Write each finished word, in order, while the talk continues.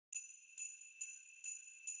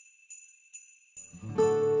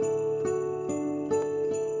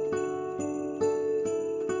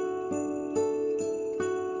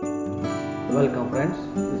Welcome friends,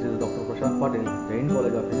 this is Dr. Prashant Patil, Jain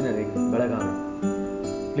College of Engineering, Belagavi.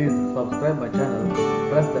 Please subscribe my channel,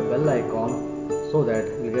 press the bell icon so that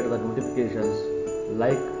you get the notifications,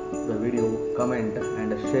 like the video, comment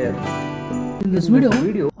and share. In this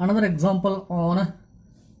video, another example on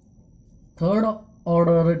third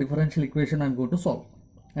order differential equation I am going to solve,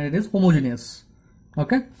 and it is homogeneous.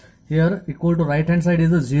 Okay, here equal to right hand side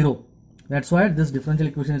is a 0. That's why this differential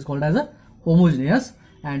equation is called as a homogeneous,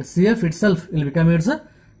 and CF itself will become its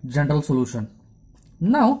general solution.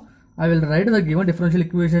 Now I will write the given differential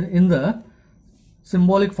equation in the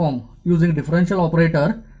symbolic form using differential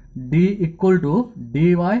operator d equal to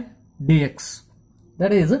dy dx.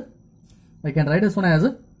 That is, I can write this one as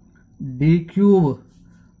d cube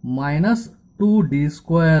minus 2d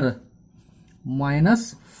square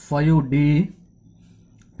minus 5d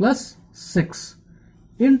plus 6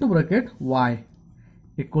 into bracket y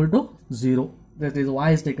equal to 0. That is, y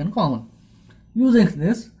is taken common. Using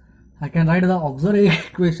this, I can write the auxiliary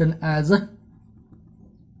equation as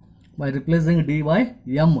by replacing dy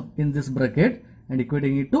m in this bracket and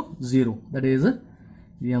equating it to 0. That is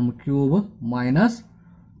m cube minus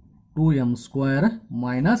 2m square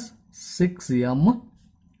minus 5m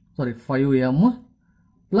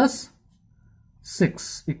plus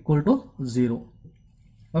 6 equal to 0.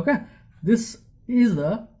 Okay, this is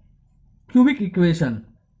the cubic equation.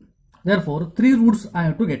 Therefore, 3 roots I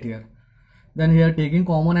have to get here. Then here taking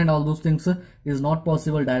common and all those things is not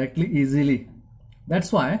possible directly easily.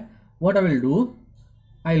 That's why what I will do,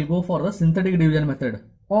 I will go for the synthetic division method,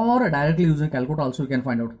 or directly using calculator also you can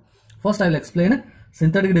find out. First I will explain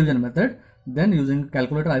synthetic division method, then using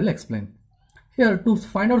calculator I will explain. Here to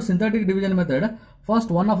find out synthetic division method, first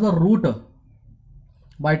one of the root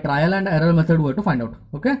by trial and error method we have to find out.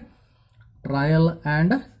 Okay, trial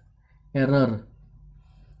and error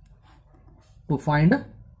to find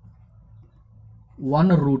one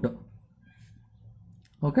root.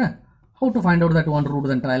 Okay, how to find out that one root?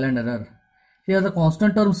 Then trial and error. Here the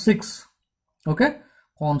constant term 6. Okay,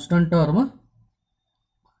 constant term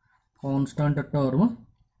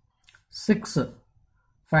 6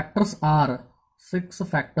 factors are 6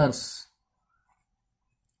 factors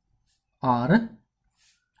are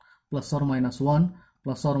plus or minus 1,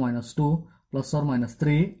 plus or minus 2, plus or minus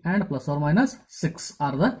 3 and plus or minus 6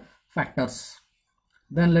 are the factors.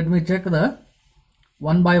 Then let me check the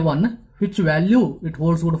one by one which value it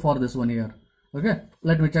holds good for this one here. Okay,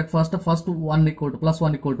 let me check first 1 equal to plus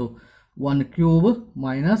 1 equal to 1 cube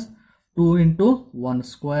minus 2 into 1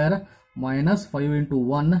 square minus 5 into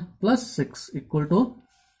 1 plus 6 equal to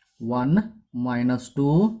 1 minus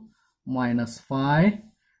 2 minus 5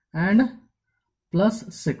 and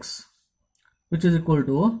plus 6, which is equal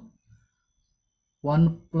to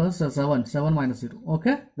 1 plus 7 minus 0.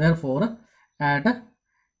 Okay, therefore at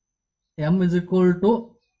m is equal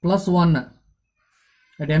to plus 1,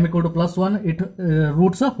 at m equal to plus 1 it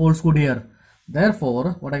roots holds good here.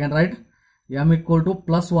 Therefore what I can write, m equal to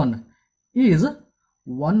plus 1 is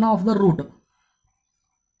one of the root,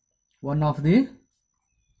 one of the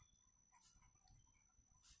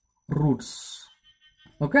roots.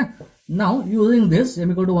 Okay, now using this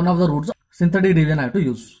m equal to one of the roots, synthetic division I have to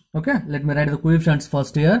use. Okay, let me write the coefficients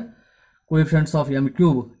first here. Coefficients of m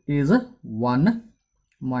cube is 1,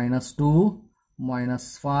 minus 2,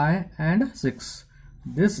 minus 5 and 6.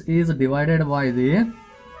 This is divided by the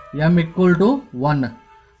m equal to 1.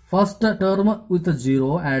 First term with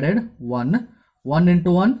 0 added 1. 1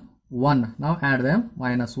 into 1, 1. Now add them.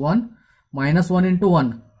 Minus 1. Minus 1 into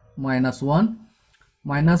 1. Minus 1.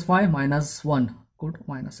 Minus 5 minus 1 equal to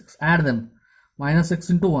minus 6. Add them. Minus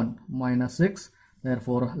 6 into 1. Minus 6.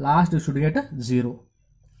 Therefore last you should get 0.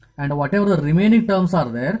 And whatever the remaining terms are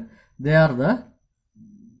there, they are the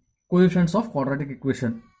coefficients of quadratic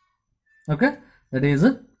equation. Okay, that is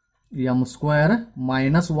m square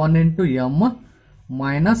minus 1 into m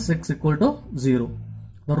minus 6 equal to 0.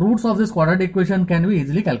 The roots of this quadratic equation can be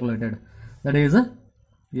easily calculated. That is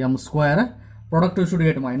m square, product you should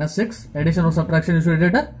get minus 6, addition or subtraction you should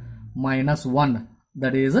get minus 1.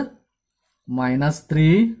 That is minus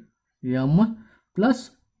 3m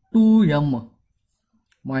plus 2m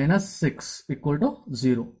minus 6 equal to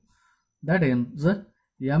 0. That is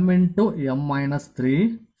m into m minus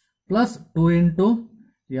 3 plus 2 into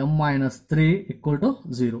m minus 3 equal to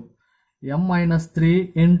 0. m minus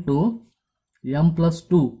 3 into m plus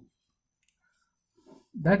 2.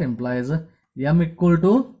 That implies m equal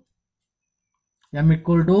to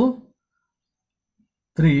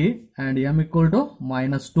 3 and m equal to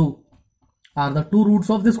minus 2 are the two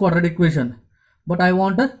roots of this quadratic equation. But I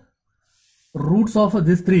want roots of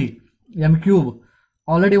these 3, m cube.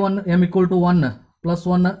 Already one m equal to 1 plus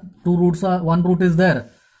 1, 2 roots are, 1 root is there,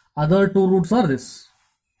 other 2 roots are this.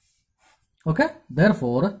 Okay,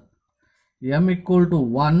 therefore m equal to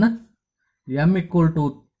 1, m equal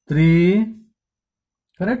to 3,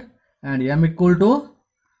 correct, and m equal to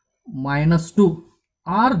minus 2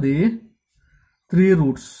 are the 3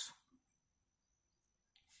 roots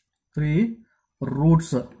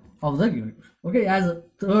of the given equation. Okay, as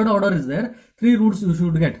third order is there, 3 roots you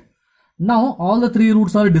should get. Now all the 3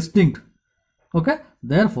 roots are distinct. Okay,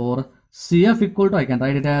 therefore CF equal to, I can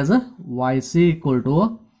write it as YC equal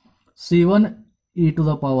to C1 e to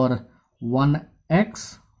the power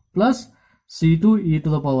 1x plus C2 e to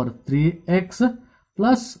the power 3x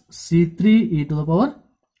plus C3 e to the power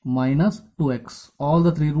minus 2x. All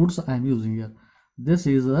the 3 roots I am using here. This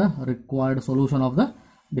is the required solution of the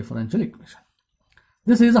differential equation.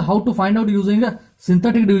 This is how to find out using a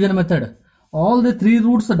synthetic division method. All the 3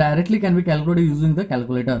 roots directly can be calculated using the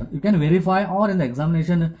calculator. You can verify, or in the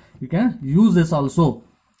examination you can use this also.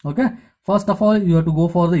 Okay, first of all you have to go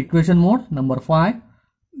for the equation mode. Number 5,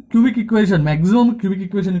 cubic equation, maximum cubic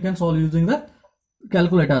equation you can solve using the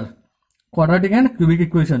calculator. Quadratic and cubic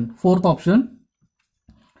equation. Fourth option,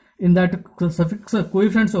 in that suffix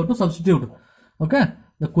coefficients you have to substitute. Okay,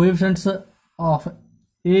 the coefficients of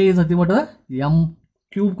A is nothing but the m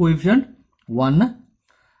cube coefficient 1.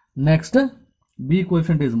 Next, B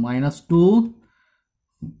coefficient is minus 2,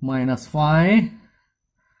 minus 5,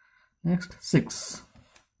 next 6.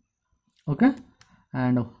 Okay,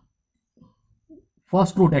 and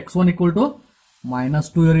first root x1 equal to minus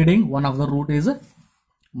 2 you are reading, one of the root is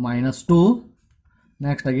minus 2.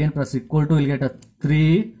 Next again press equal to, you will get a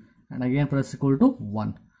 3, and again press equal to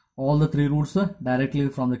 1. All the 3 roots directly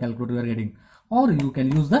from the calculator you are getting, or you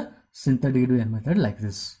can use the synthetic division method like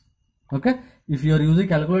this. Okay, if you are using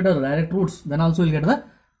calculator direct roots, then also you will get the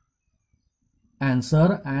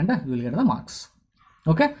answer and you will get the marks.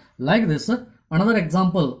 Okay, like this. Another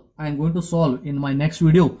example I am going to solve in my next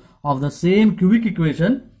video of the same cubic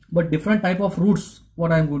equation but different type of roots,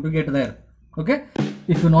 what I am going to get there. Okay,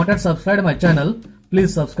 if you not yet subscribed my channel,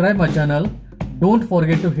 please subscribe my channel. Don't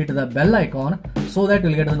forget to hit the bell icon so that you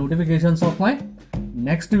will get the notifications of my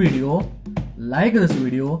next video. Like this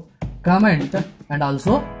video, comment, and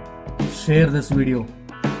also share this video.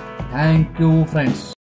 Thank you friends.